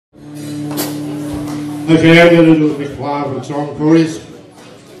Okay, I'm going to do a Mick Flavin song for you.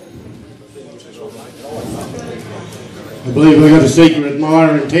 I believe I got a secret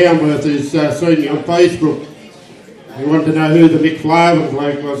admirer in Tamworth who's seen me on Facebook. He wanted to know who the Mick Flavin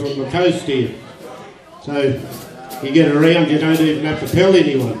bloke was on the coast here. So, you get around, you don't even have to tell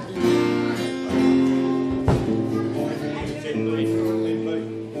anyone.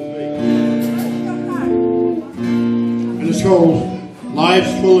 And it's called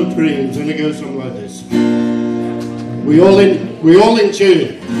Life's Full of Dreams, and it goes something like this. We all in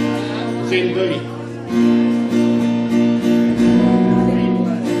tune. It's in B.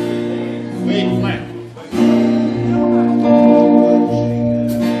 B flat.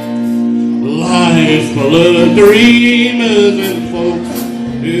 Life's full of dreamers and folks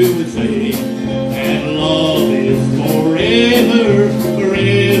who would say that love is forever,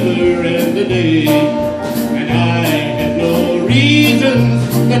 forever and a day. And I have no reasons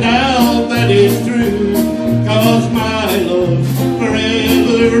to doubt that is true, 'cause my love's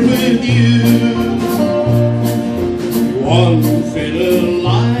forever with you. Once in a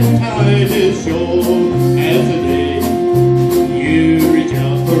lifetime is sure as a day. You reach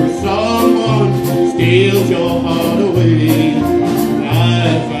out for someone, steals your heart away. I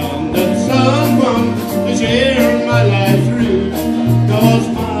found that someone to share my life through, 'cause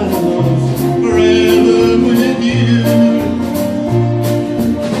my love's forever with you.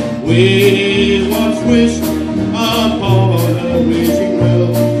 We once wished upon a wishing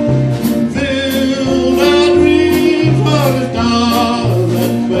well, filled our dreams for the stars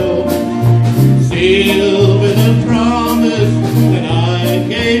that fell, sealed with a promise that I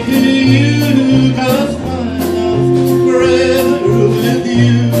gave to you, 'cause my love's forever with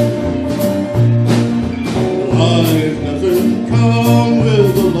you. Life doesn't come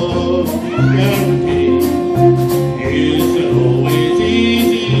with a love guarantee. It's always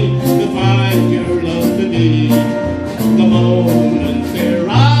easy to find your love to be. The moment their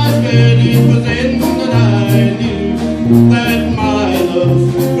eyes met, it was then that I knew that my love's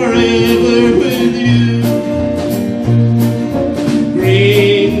forever with you.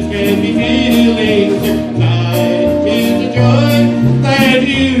 Dreams can be feelings inside, is the joy that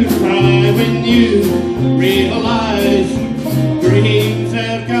you cry when you realize dreams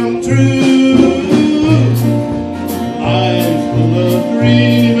have come true. Life's full of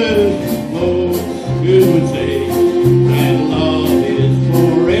dreamers, folks who would say that love is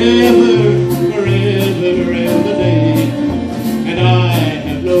forever, forever and a day. And I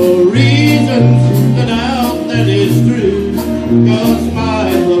have no reasons to doubt that is true, 'cause my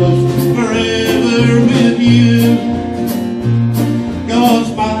love's forever with you.